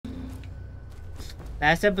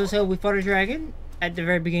Last episode we fought a dragon at the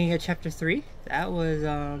very beginning of chapter 3. That was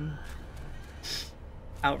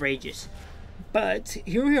outrageous. But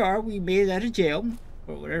here we are. We made it out of jail,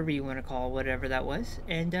 or whatever you want to call whatever that was.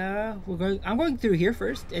 And I'm going through here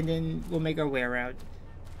first, and then we'll make our way around.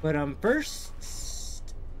 But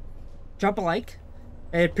first, drop a like.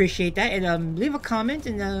 I appreciate that, and leave a comment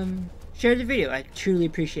and share the video. I truly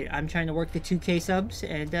appreciate it. I'm trying to work the 2K subs,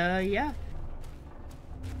 and yeah.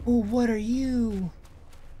 Oh, what are you?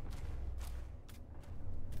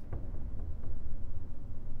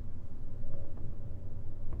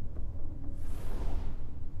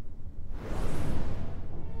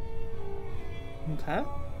 Okay.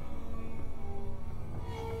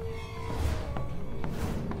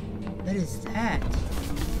 What is that?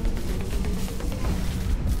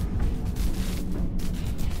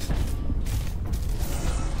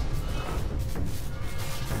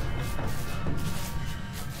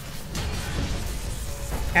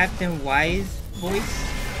 Captain Wise voice?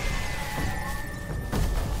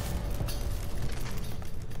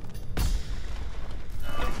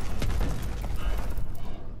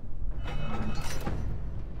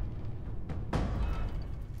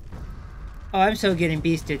 Oh, I'm so getting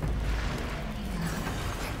beasted.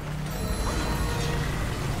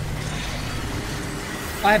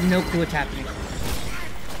 I have no clue what's happening.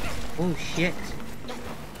 Oh shit.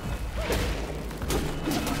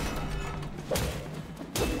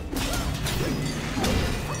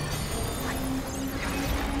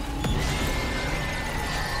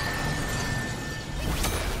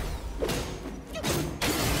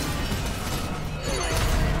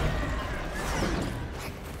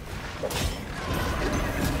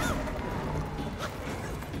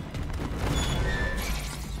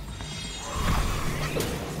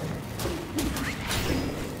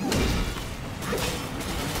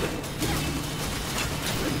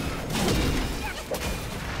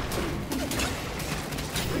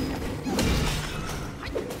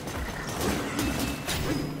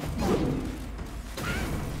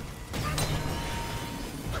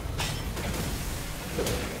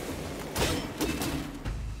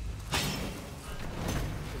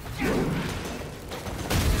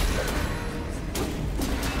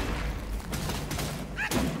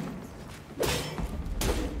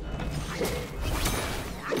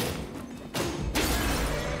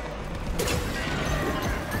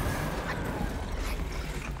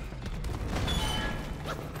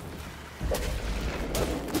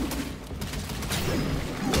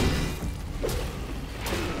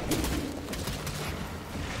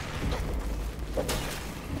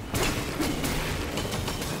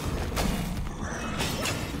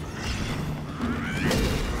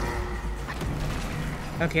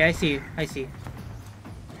 Okay, I see you. I see.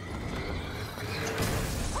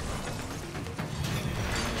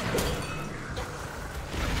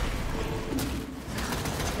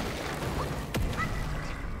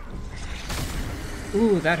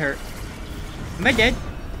 Ooh, that hurt. Am I dead?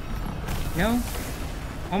 No?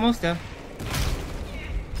 Almost though.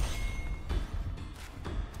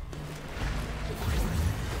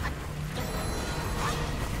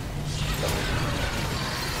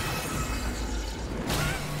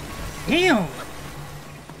 Damn!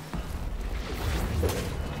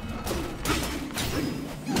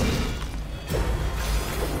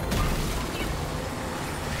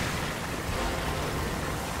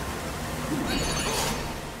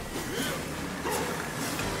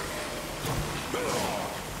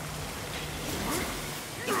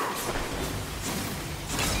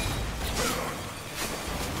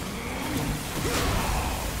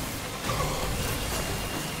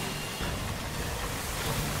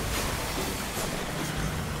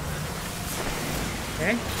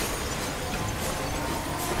 Okay.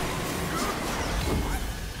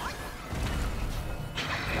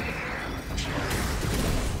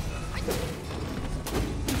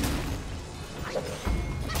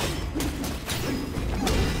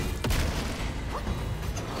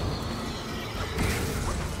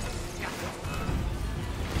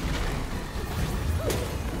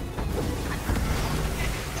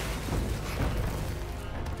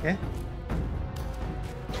 Okay.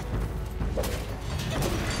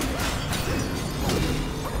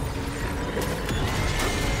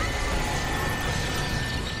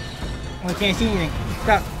 Oh, I can't see anything.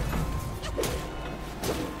 Stop.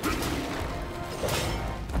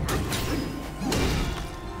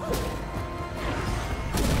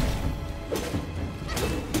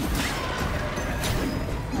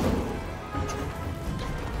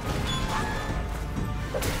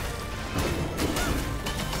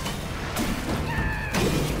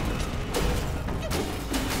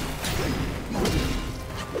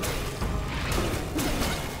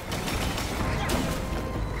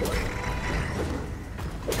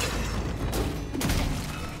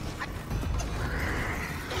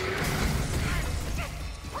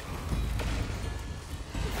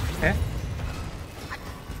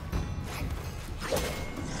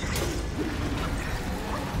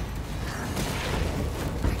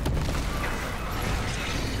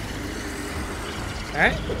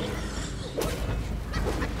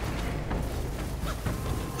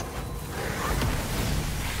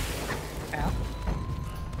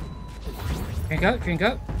 Drink up, drink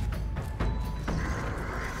up.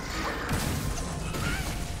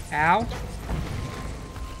 Ow.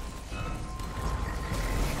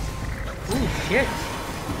 Ooh, shit.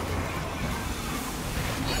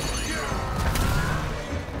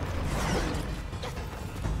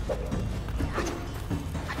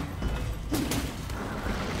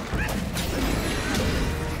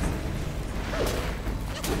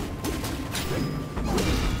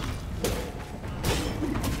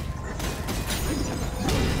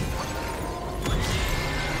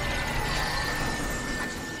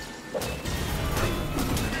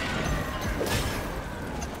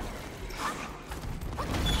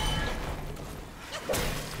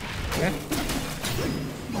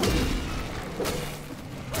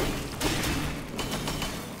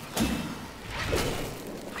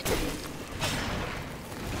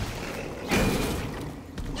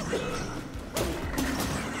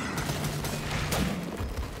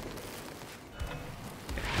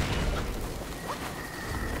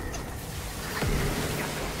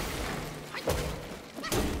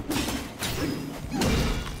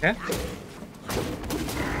 Okay.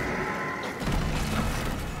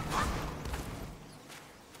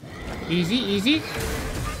 Easy, easy.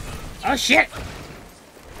 Oh shit!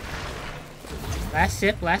 Last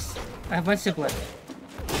sip, last. I have one sip left.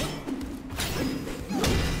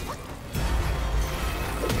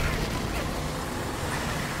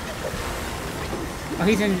 Oh,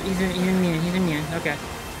 he's immune. Okay.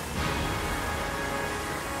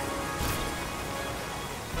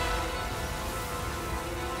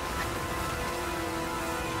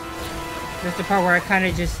 That's the part where I kind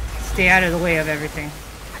of just stay out of the way of everything.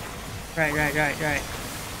 Right.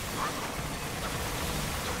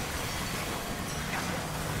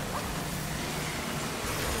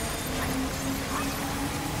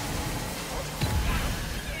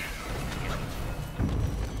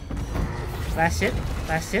 Last hit.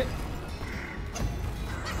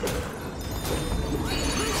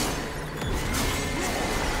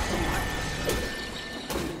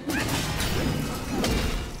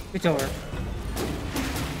 It's over.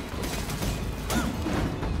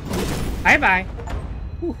 Bye-bye.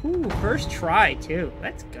 Woohoo, first try, too.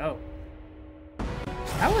 Let's go.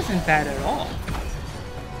 That wasn't bad at all.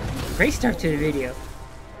 Great start to the video.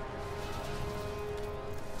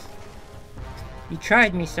 You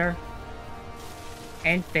tried me, sir.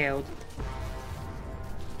 And failed.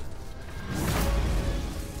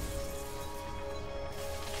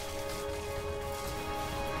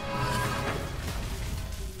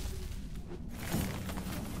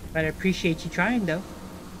 But I appreciate you trying, though.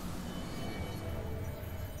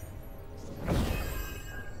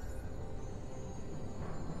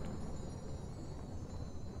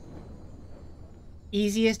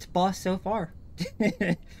 Easiest boss so far.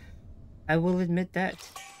 I will admit that.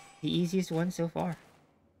 The easiest one so far.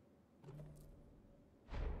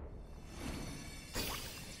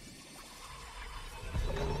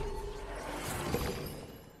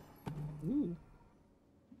 Ooh.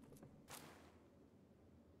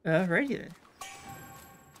 Alrighty then.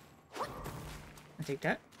 I'll take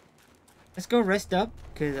that. Let's go rest up,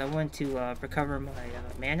 because I want to recover my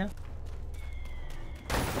mana.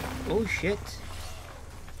 Oh shit.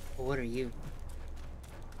 What are you?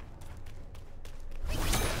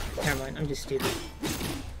 Never mind, I'm just stupid.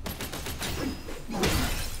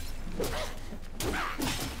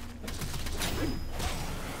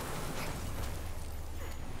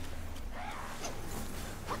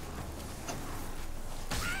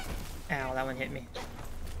 Ow, that one hit me.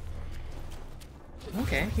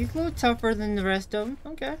 Okay, he's a little tougher than the rest of them.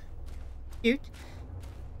 Okay. Cute.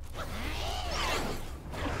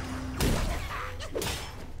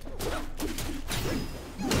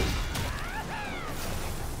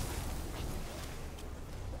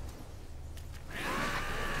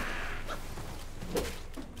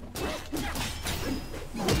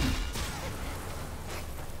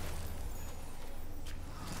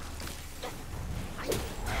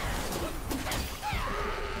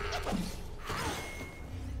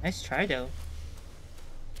 Nice try, though.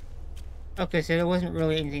 Okay, so there wasn't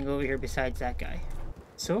really anything over here besides that guy.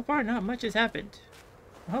 So far, not much has happened.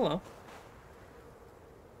 Hello.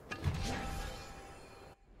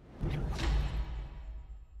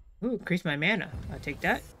 Ooh, increase my mana. I'll take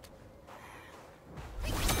that.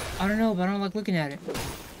 I don't know, but I don't like looking at it.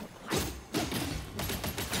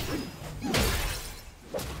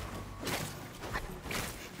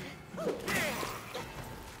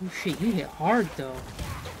 Oh shit, you hit hard, though.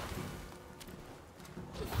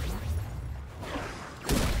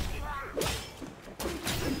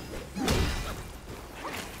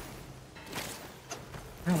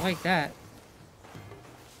 I don't like that.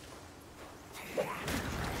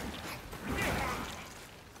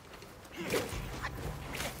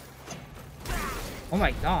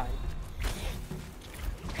 my god.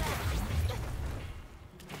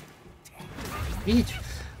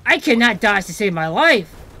 I cannot dodge to save my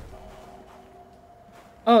life!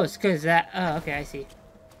 Oh, it's because that... Oh, okay, I see.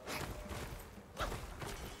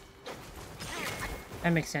 That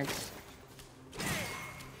makes sense.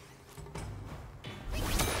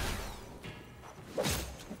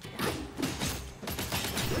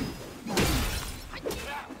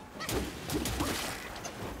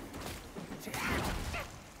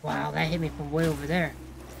 Wow, that hit me from way over there.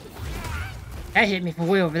 That hit me from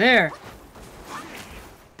way over there.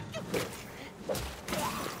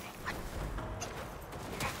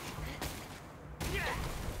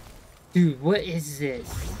 Dude, what is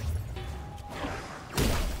this?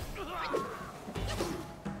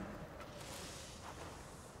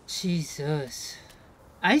 Jesus.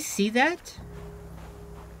 I see that?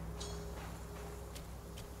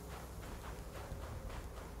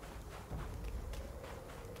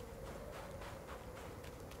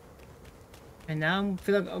 And now I'm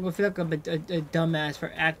gonna feel like I'm a dumbass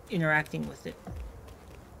for interacting with it. It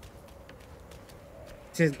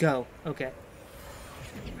says go. Okay.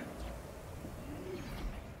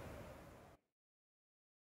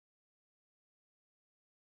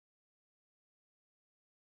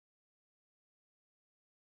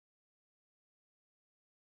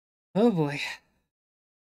 Oh boy.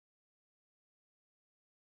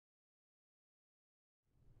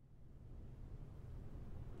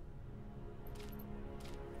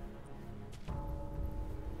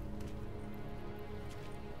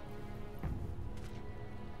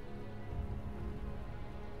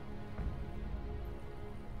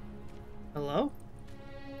 Hello?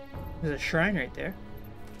 There's a shrine right there.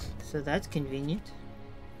 So that's convenient.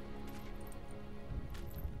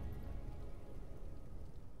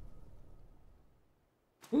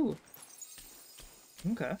 Ooh.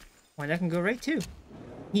 Okay. Well, that can go right too.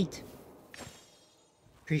 Neat.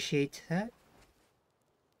 Appreciate that.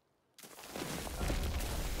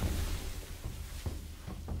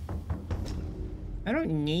 I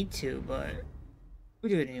don't need to, but we'll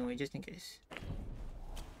do it anyway, just in case.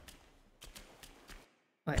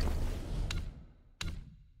 What?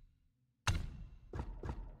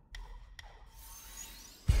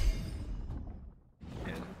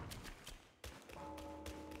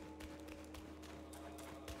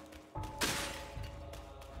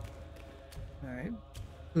 Alright.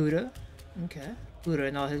 Buddha. Okay. Buddha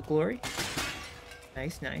in all his glory.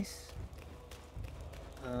 Nice, nice.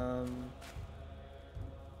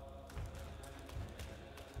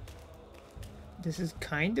 This is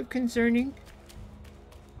kind of concerning.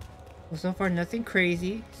 Well, so far nothing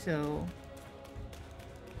crazy, so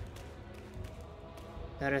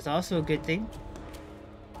that is also a good thing.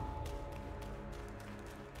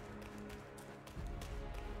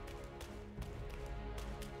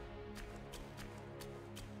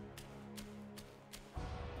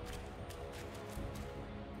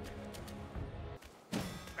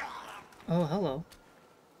 Oh, hello.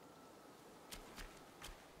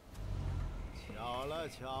 巧了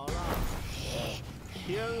巧了，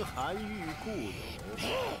天寒遇故友，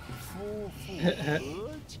夫妇何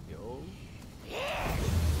求？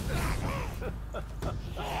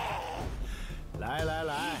来来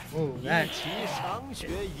来，一起赏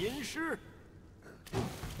雪吟诗。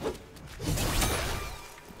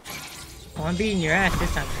Oh, I'm beating your ass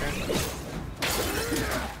this time, sir.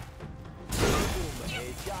 赴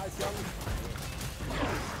美家乡。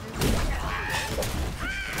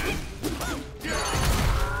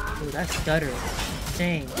 Ooh, that stutter is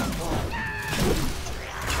insane.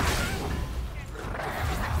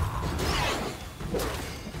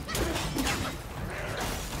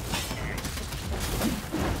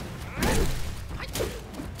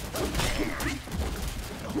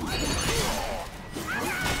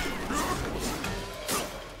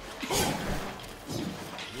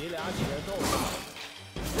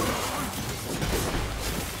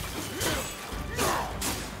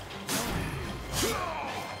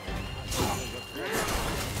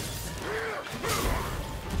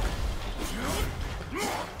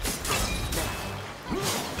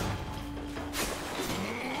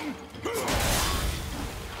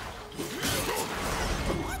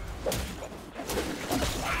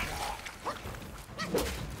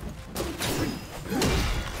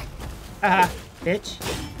 Haha, bitch.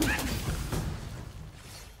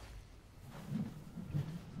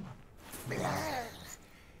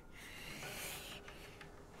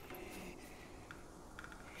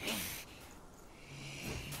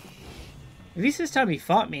 At least this time he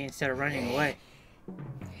fought me instead of running away.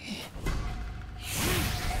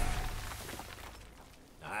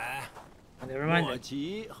 Never mind. 莫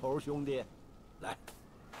急，猴兄弟，来，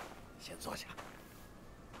先坐下。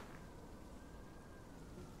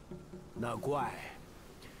那怪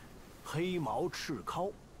黑毛赤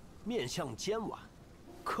尻，面相尖婉，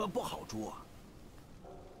可不好捉啊。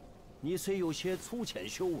你虽有些粗浅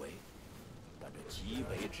修为，但这极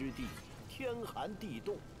北之地，天寒地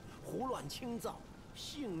冻，胡乱轻造，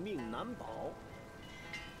性命难保。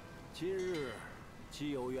今日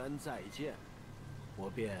既有缘再见，我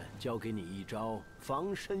便教给你一招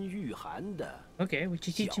防身御寒的。Okay, what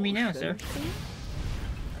you teach me now, sir?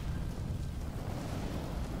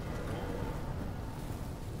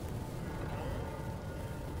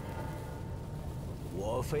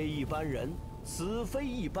 我非一般人，死非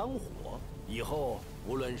一般火。以后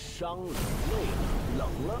无论伤了、累了、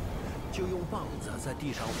冷了，就用棒子在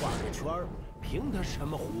地上画个圈儿，凭他什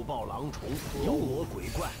么虎豹狼虫、妖魔鬼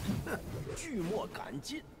怪，拒莫敢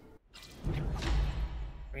近。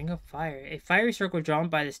Ring of Fire. A fiery circle drawn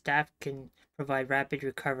by the staff can provide rapid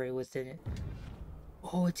recovery within it.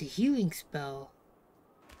 Oh, it's a healing spell.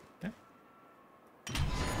 Huh?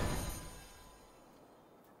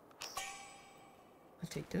 I'll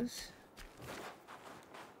take those.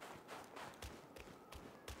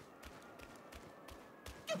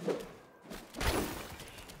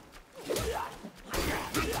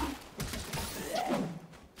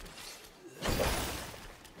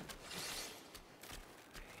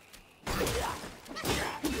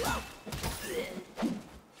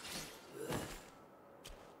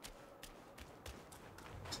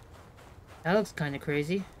 That looks kind of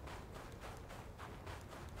crazy.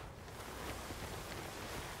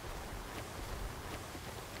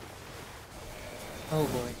 Oh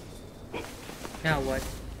boy. Now what?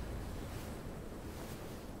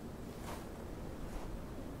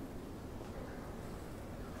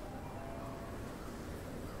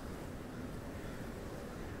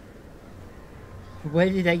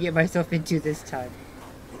 What did I get myself into this time?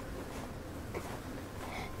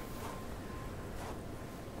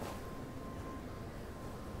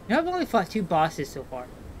 You know, I've only fought 2 bosses so far.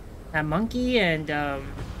 That monkey and the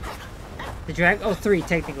drag. Oh, 3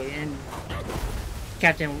 technically, and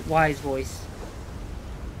Captain Y's voice.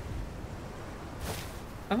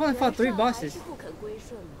 I've only fought 3 bosses.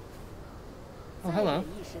 Oh, hello.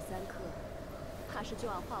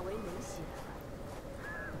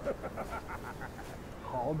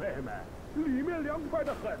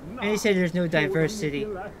 And he said there's no diversity.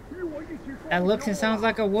 That looks and sounds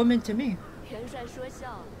like a woman to me. 元帅说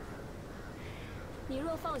笑了。你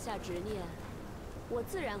若放下执念，我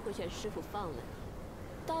自然会劝师傅放了你。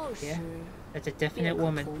到时 That's a definite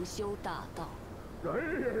woman. 同修大道。我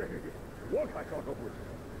可说不行。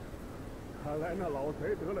看来那老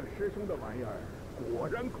贼得了师兄的玩意儿，果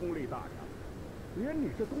然功力大涨，连你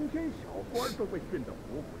这东间小官都被训得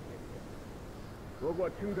服服帖帖。不过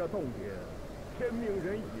听这动静，天命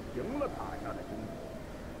人已平了塔下的凶手。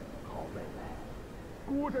好妹妹。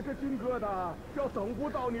 估着这金疙瘩要等不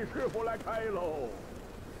到你师傅来开喽。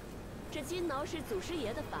这金挠是祖师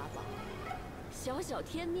爷的法宝，小小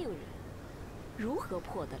天命人，如何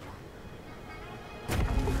破得了？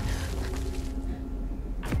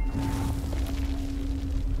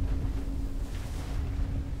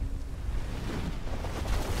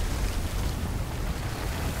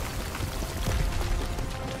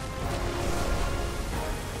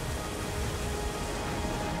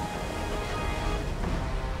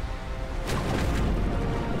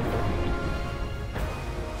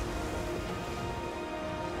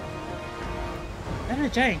 Is that a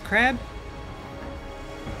giant crab?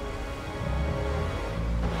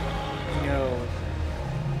 No.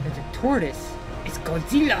 It's a tortoise. It's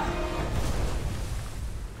Godzilla!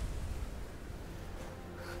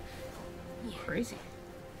 Crazy.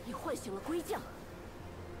 你唤醒了龟将，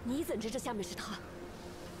你怎知这下面是他？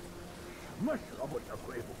什么舍不得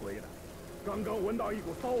亏不亏的？刚刚闻到一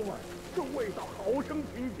股骚味，这味道好生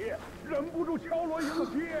亲切，忍不住敲锣迎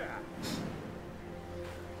接。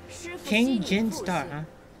 师傅 King Jin Star, huh?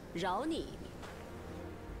 饶你一命，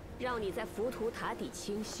让你在浮屠塔底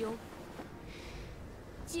清修。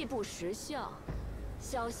既不识相，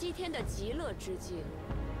小西天的极乐之境，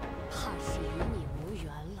怕是与你无缘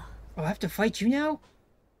了。 Oh, I have to fight you now?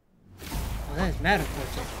 Oh, that is mad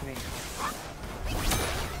unfortunate for me.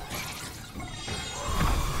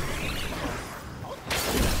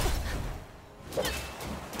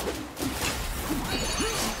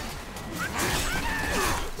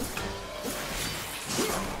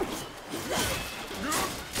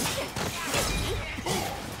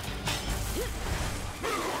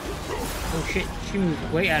 Oh shit, she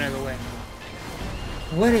moved way out of the way.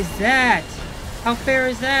 What is that? How fair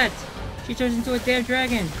is that? She turns into a damn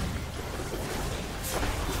dragon.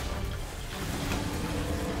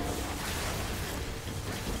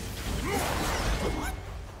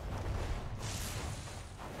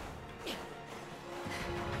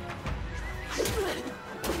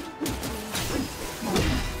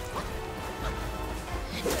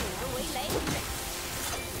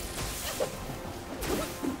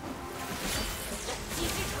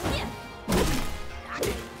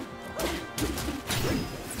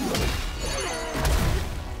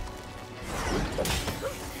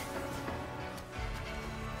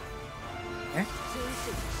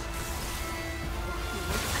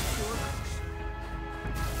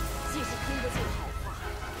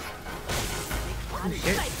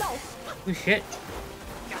 Oh shit.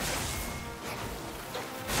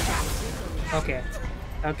 Okay.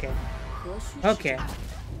 Okay. Okay.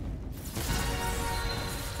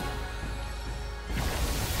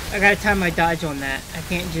 I gotta time my dodge on that. I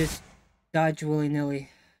can't just dodge willy-nilly.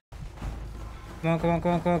 Come on, come on,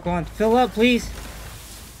 come on, come on, come on. Fill up, please.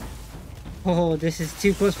 Oh, this is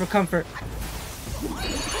too close for comfort.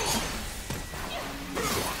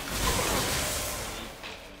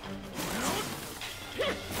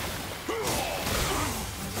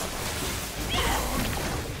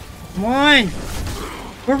 Come on!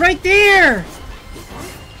 We're right there!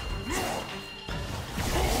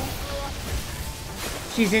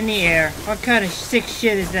 She's in the air. What kind of sick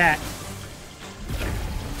shit is that?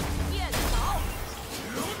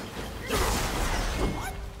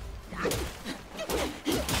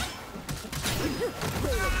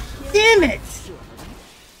 Damn it!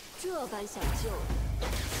 这般想救，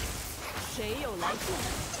谁又来救？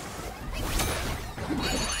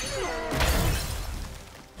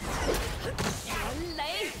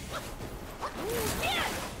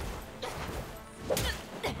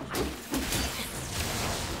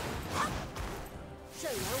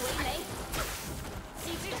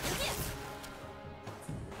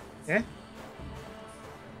 Okay.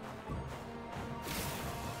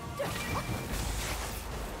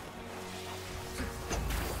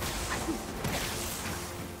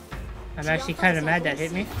 I'm actually kind of mad that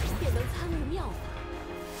hit me.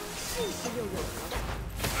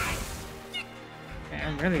 Yeah,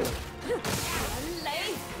 I'm really.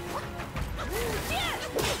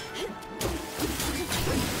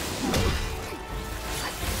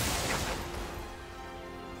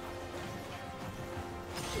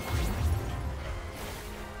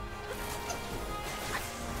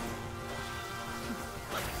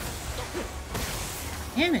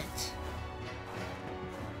 Damn it!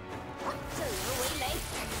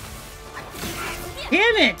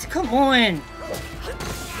 Damn it! Come on!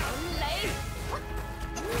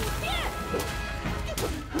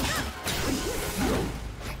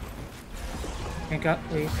 Pick up,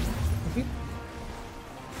 please. Okay.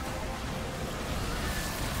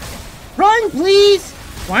 Run, please!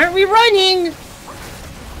 Why aren't we running?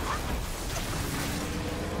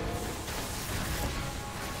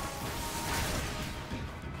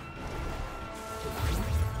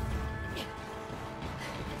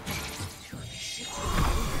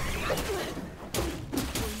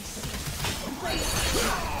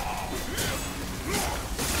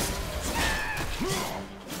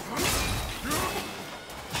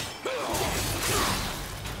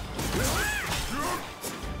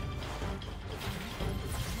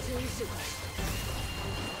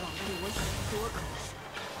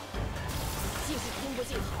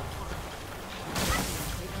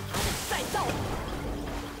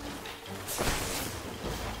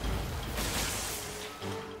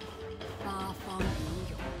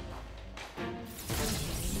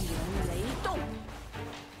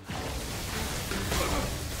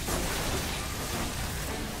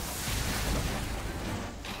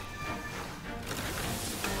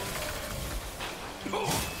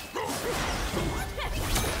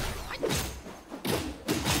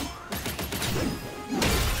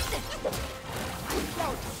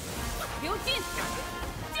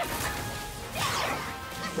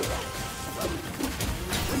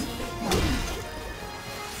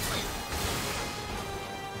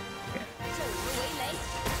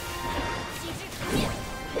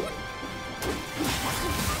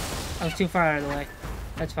 I was too far out of the way.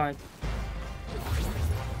 That's fine.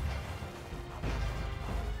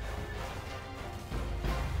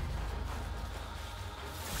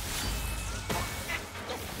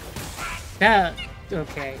 That...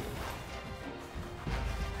 okay.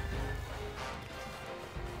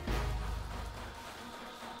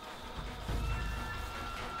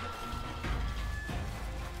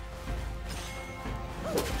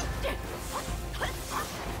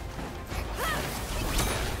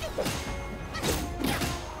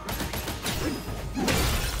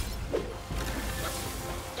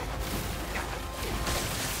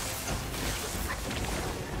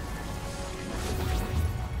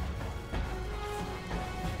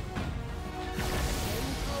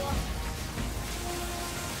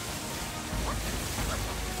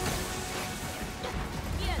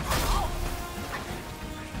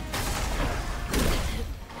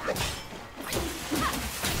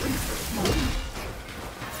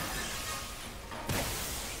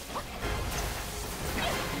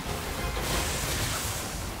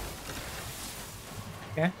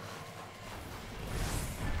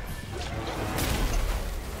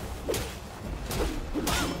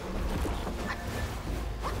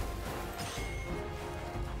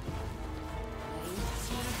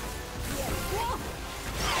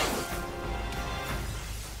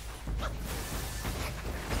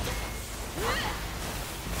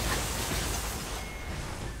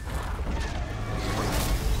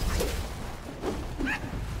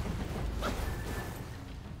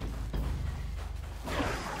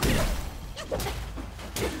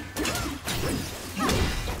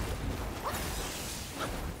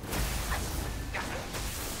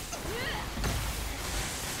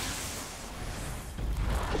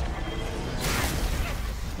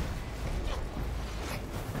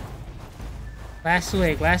 Last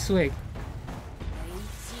swig, last swig. 危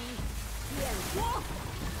机变光。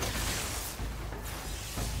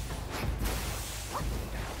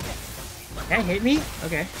 That hit me?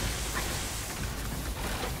 Okay.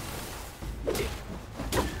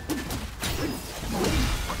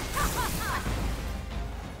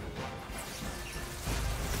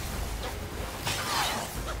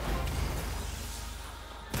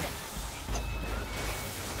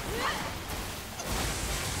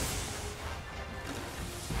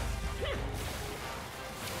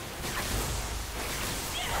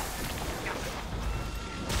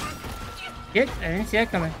 Yep, I didn't see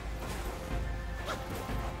that coming.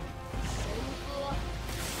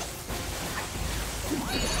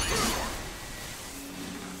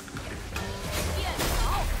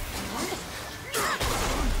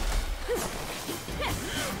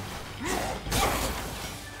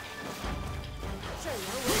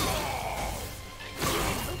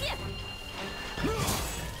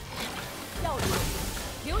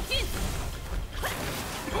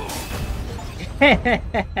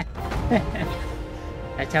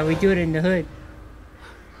 That's how we do it in the hood.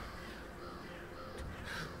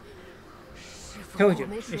 Told you,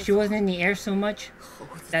 if she wasn't in the air so much,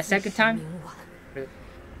 that second time,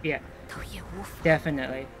 yeah,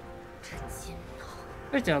 definitely.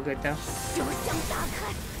 It's all good though.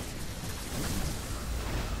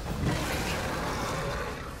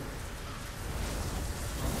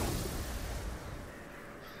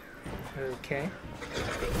 Okay.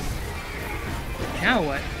 Now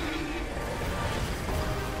what?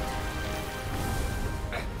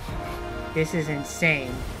 This is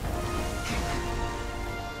insane.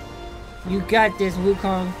 You got this,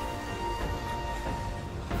 Wukong.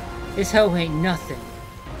 This hoe ain't nothing.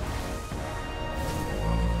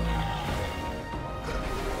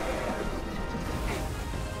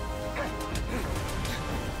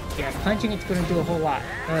 Yeah, punching it's gonna do a whole lot.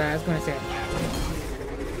 I was gonna say.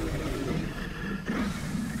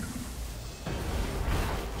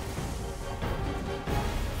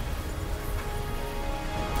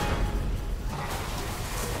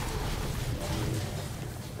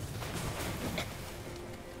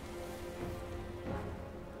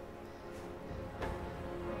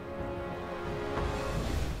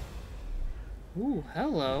 Ooh,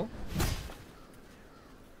 hello.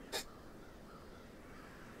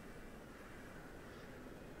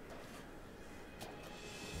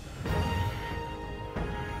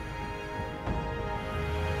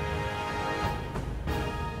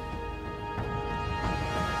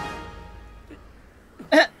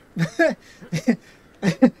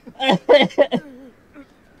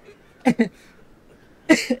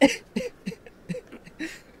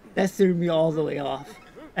 That threw me all the way off.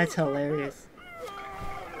 That's hilarious.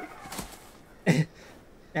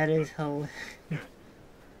 That is hilarious.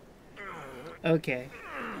 Okay.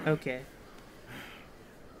 Okay.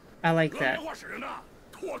 I like that.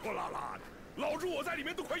 拖拖拉拉的，老子我在里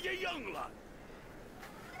面都快咽硬了。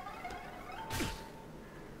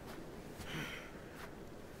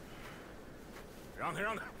让开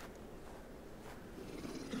让开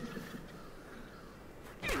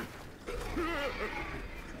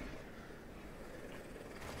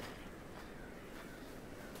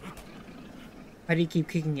！Why do you keep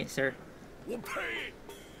kicking it, sir? 我呸！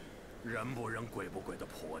人不人鬼不鬼的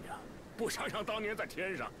婆娘，不想想当年在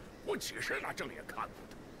天上，我几时拿正眼看过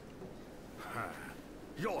他？嗨，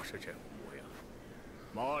又是这模样，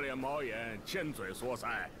毛脸毛眼，尖嘴缩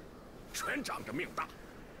腮，全长着命大。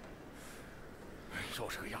又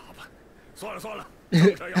是个哑巴。算了算了，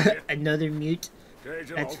正事要紧。Another mute. 这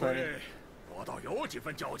只老龟，我倒有几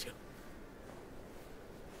分交情。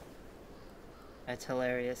That's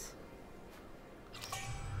hilarious.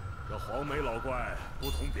 这黄眉老怪不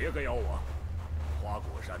同别个妖王，花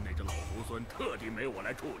果山那只老猢狲特地没我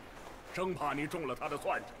来处理，生怕你中了他的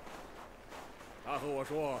算计。他和我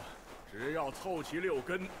说，只要凑齐6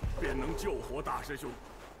根，便能救活大师兄。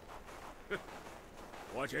哼，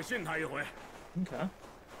我且信他一回。Okay.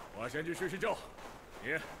 我先去叙叙旧，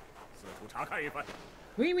你四处查看一番。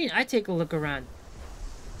What do you mean I take a look around?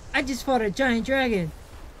 I just fought a giant dragon.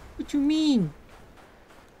 What you mean?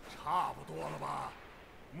 差不多了吧？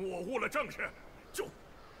模糊了正事，就。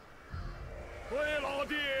龟老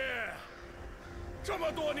弟，这么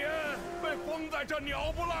多年被封在这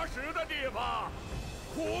鸟不拉屎的地方，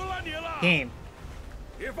苦了你了。Game.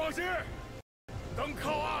 你放心，等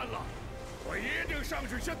靠岸了，我一定上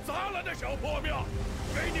去先砸了那小破庙，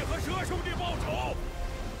给你和蛇兄弟报仇。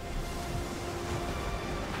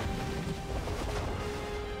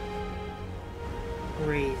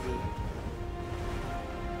Crazy.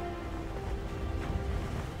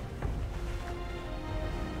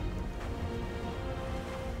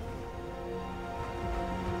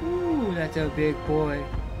 That's a big boy.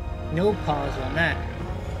 No pause on that.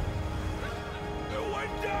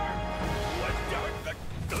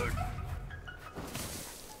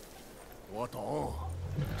 我懂，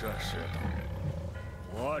这世道，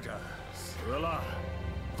活着死了，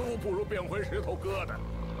都不如变回石头疙瘩。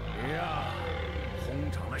你呀，空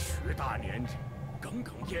长了许大年纪，耿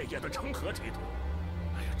耿夜夜的成何体统？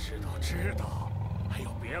哎呀，知道。哎呦，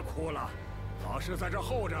别哭了，老师在这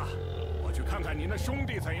候着，我去看看你那兄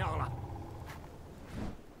弟怎样了。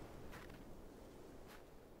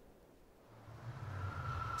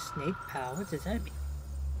 Snake power? What does that mean?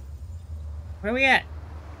 Where are we at?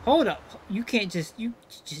 Hold up. You can't just,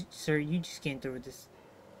 sir, you just can't throw this.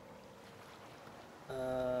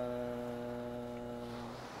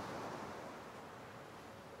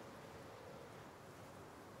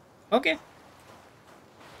 Okay.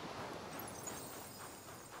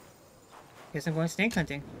 Guess I'm going snake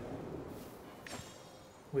hunting.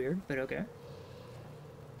 Weird, but okay.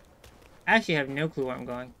 I actually have no clue where I'm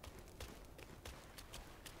going.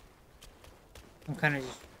 I'm kind of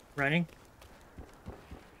just running.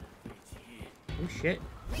 Oh shit.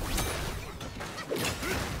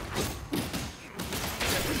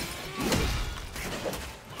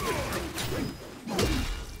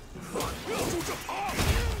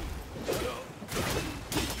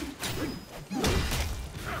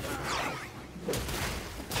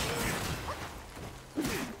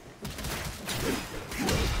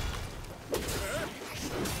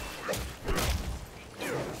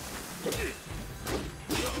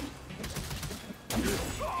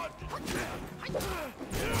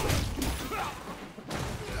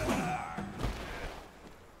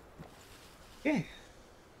 Okay.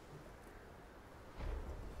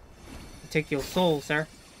 Take your soul, sir.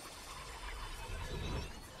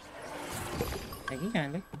 Thank you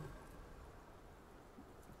kindly.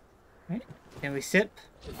 Right. Then we sip.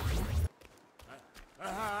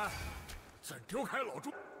 怎丢开老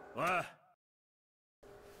朱？喂，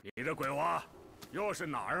你这鬼娃，又是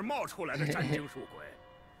哪儿冒出来的斩经术鬼？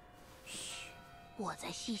嘘，我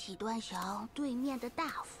在细细端详对面的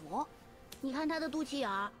大佛，你看他的肚脐眼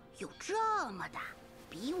儿。 有这么大，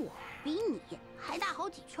比我比你还大好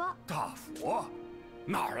几圈。大佛，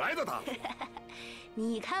哪儿来的大佛？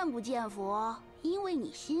你看不见佛，因为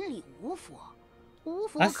你心里无佛。无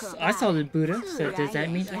佛可拜。I saw the Buddha, so does that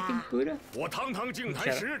mean I think Buddha? 我堂堂净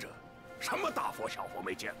坛使者，什么大佛小佛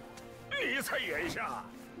没见过？你才眼瞎，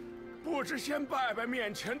不知先拜拜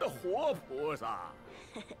面前的活菩萨。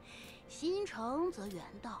心诚则圆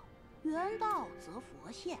道，圆道则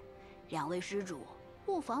佛现。两位施主。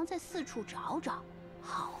 不妨在四处找找，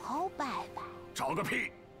好好拜拜。找个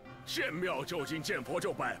屁！见庙就进，见佛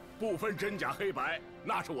就拜，不分真假黑白，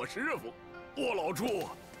那是我师傅。我老朱，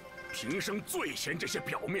平生最嫌这些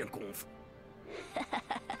表面功夫。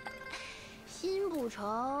心不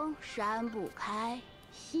诚，山不开；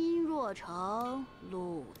心若诚，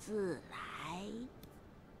路自来。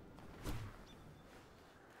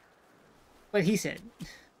What he said.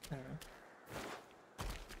 I don't know.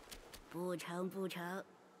 不成不成，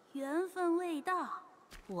缘分未到，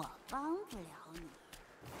我帮不了你。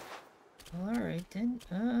All right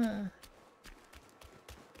then.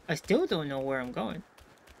 I still don't know where I'm going.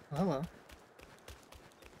 Hello.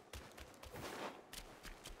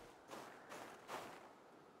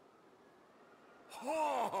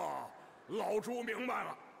 哈，老朱明白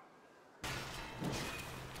了。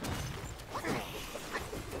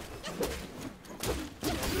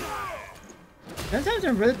 Sometimes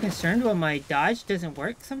I'm really concerned when my dodge doesn't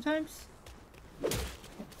work sometimes.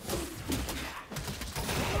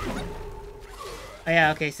 Oh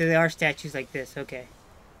yeah, okay, so there are statues like this, okay.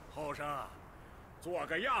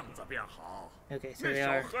 Okay, so they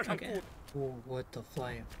are, okay. Oh, what the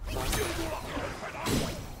flying fuck?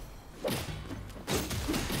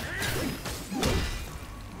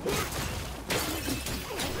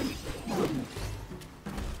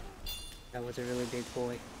 That was a really big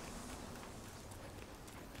boy.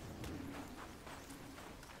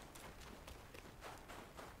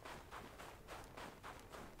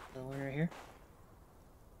 One right here.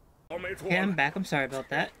 Okay, I'm back. I'm sorry about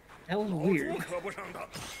that. That was weird.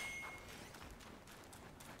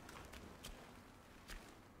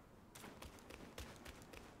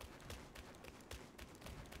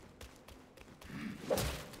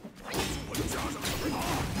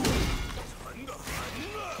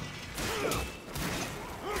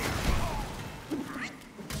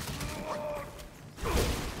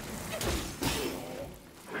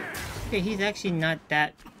 Okay, he's actually not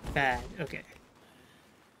that bad. Okay.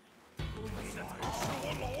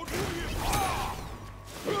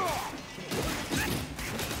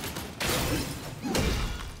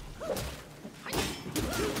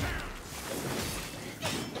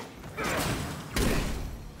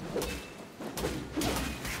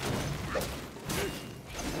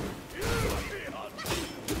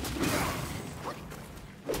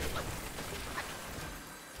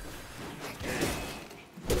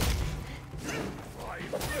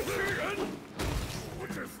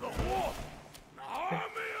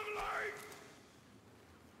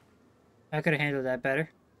 I could have handled that better.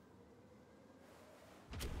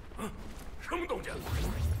 什么动静？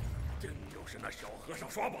定又是那小和尚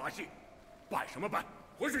耍把戏，办什么办？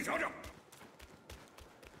回去瞧瞧。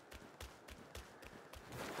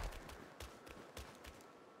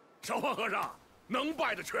小胖和尚，能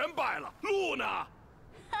拜的全拜了，路呢？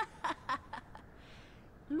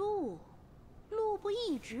鹿不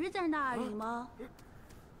一直在那里吗？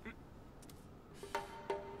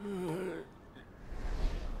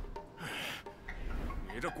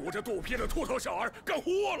你这鼓着肚皮的秃头小儿，敢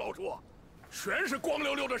唬我老猪？全是光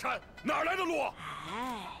溜溜的山，哪来的路？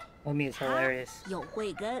哎， Omi is hilarious. 有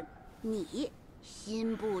慧根，你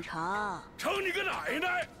心不成。成你个奶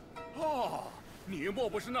奶！哦，你莫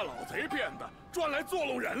不是那老贼变的，专来作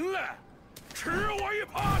弄人来？吃我一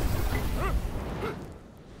耙！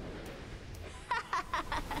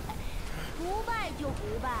不拜就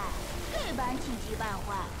不拜，这般气急败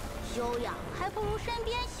坏，修养还不如身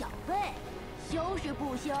边小辈。修是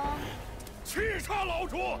不修？气叉老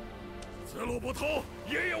猪！此路不通，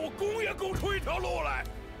爷爷我攻也攻出一条路来。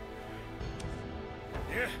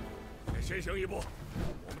你先行一步，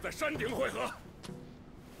我们在山顶会合。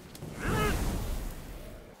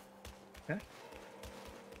Okay.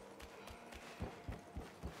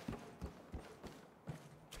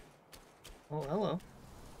 Oh, hello.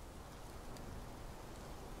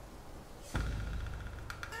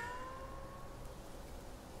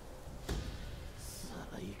 死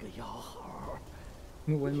了一个妖猴。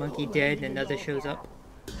 One monkey dead, and another shows up.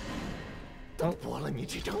 等剥了你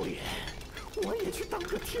这张脸，我也去当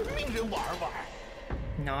个天命人玩玩。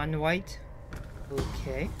Non-white.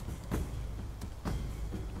 Okay.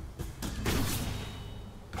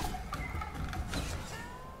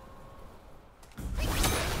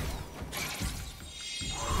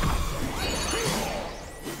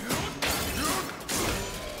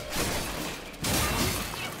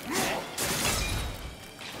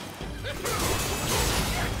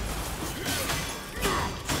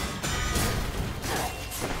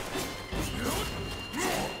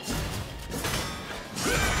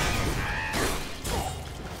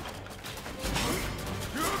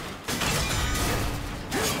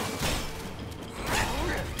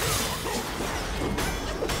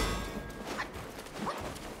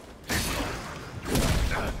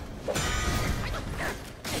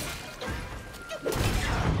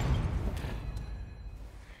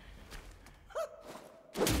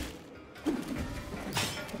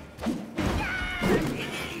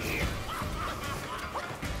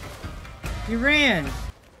 You ran!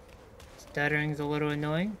 Stuttering's a little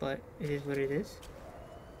annoying, but it is what it is.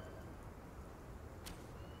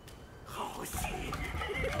 好戏！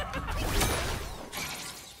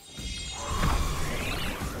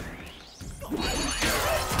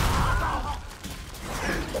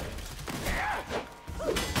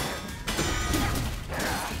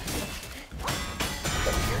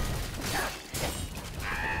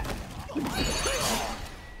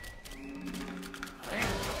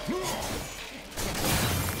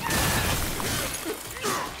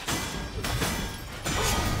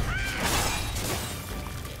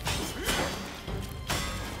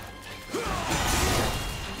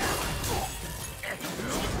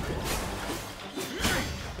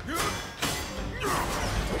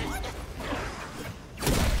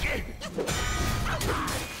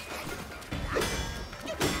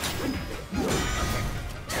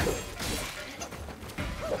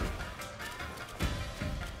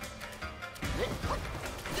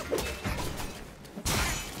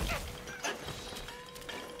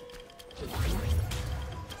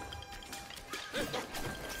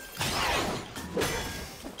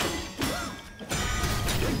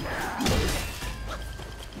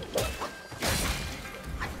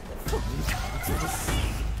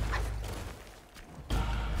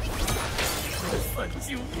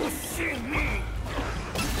救我性命！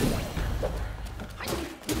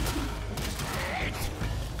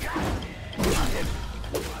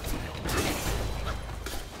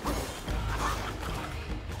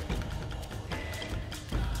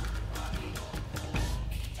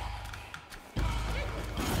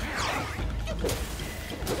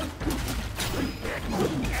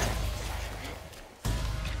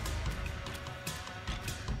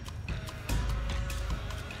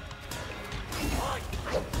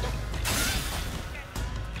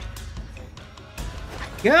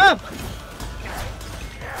 Get up!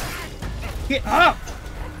 Get up!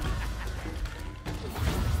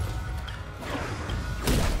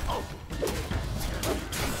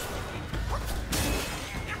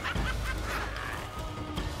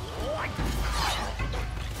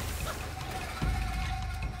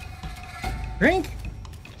 Drink!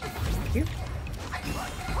 Thank you.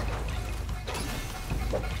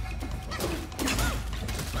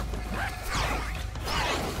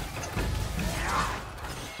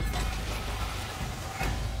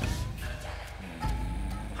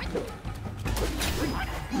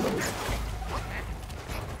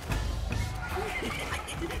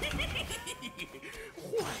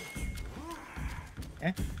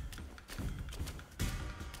 Okay.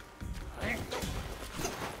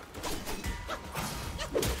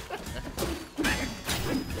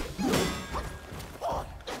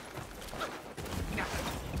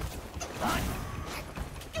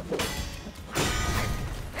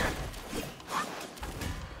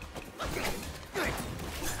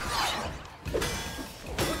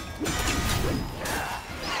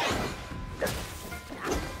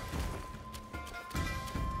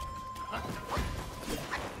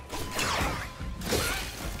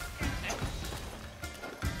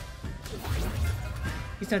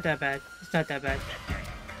 It's not that bad. It's not that bad.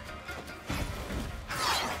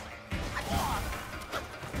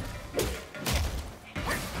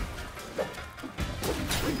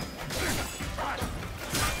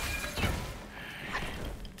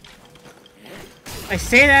 I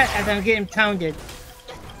say that as I'm getting pounded.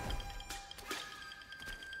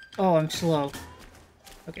 Oh, I'm slow.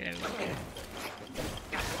 Okay, there we go.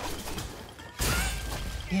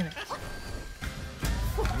 Damn it.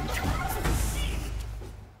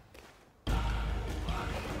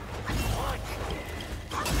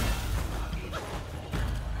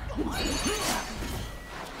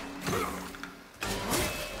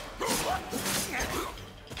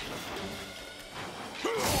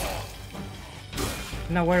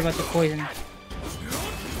 I'm not worried about the poison.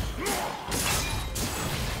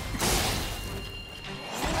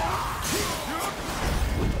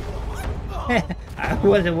 I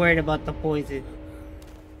wasn't worried about the poison.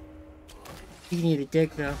 You need a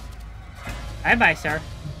dick though. Bye-bye, sir.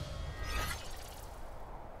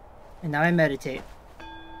 And now I meditate.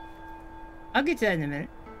 I'll get to that in a minute.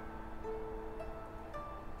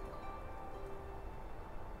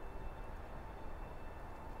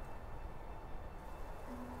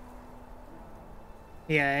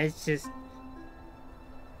 Yeah, it's just...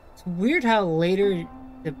 It's weird how later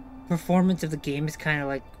the performance of the game is kind of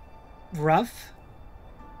like rough.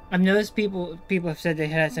 I've noticed people have said they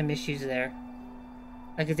had some issues there.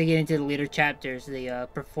 Like if they get into the later chapters, the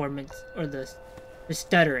performance or the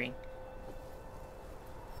stuttering.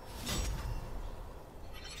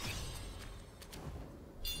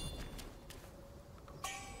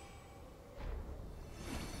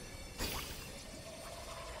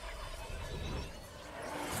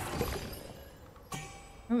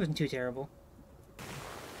 That wasn't too terrible.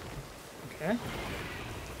 Okay.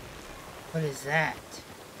 What is that?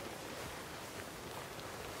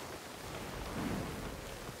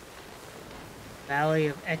 Valley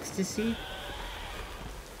of Ecstasy?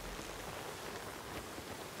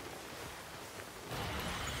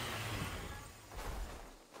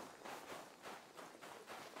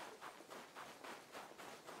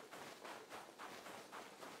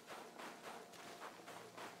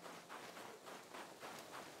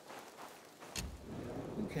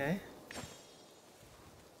 Okay.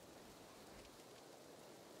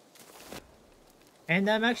 And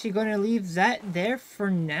I'm actually going to leave that there for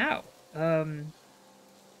now. Not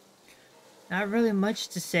really much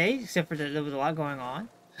to say, except for that there was a lot going on.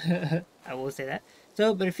 I will say that.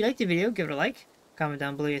 So, but if you liked the video, give it a like, comment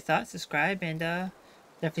down below your thoughts, subscribe, and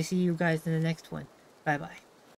definitely see you guys in the next one. Bye-bye.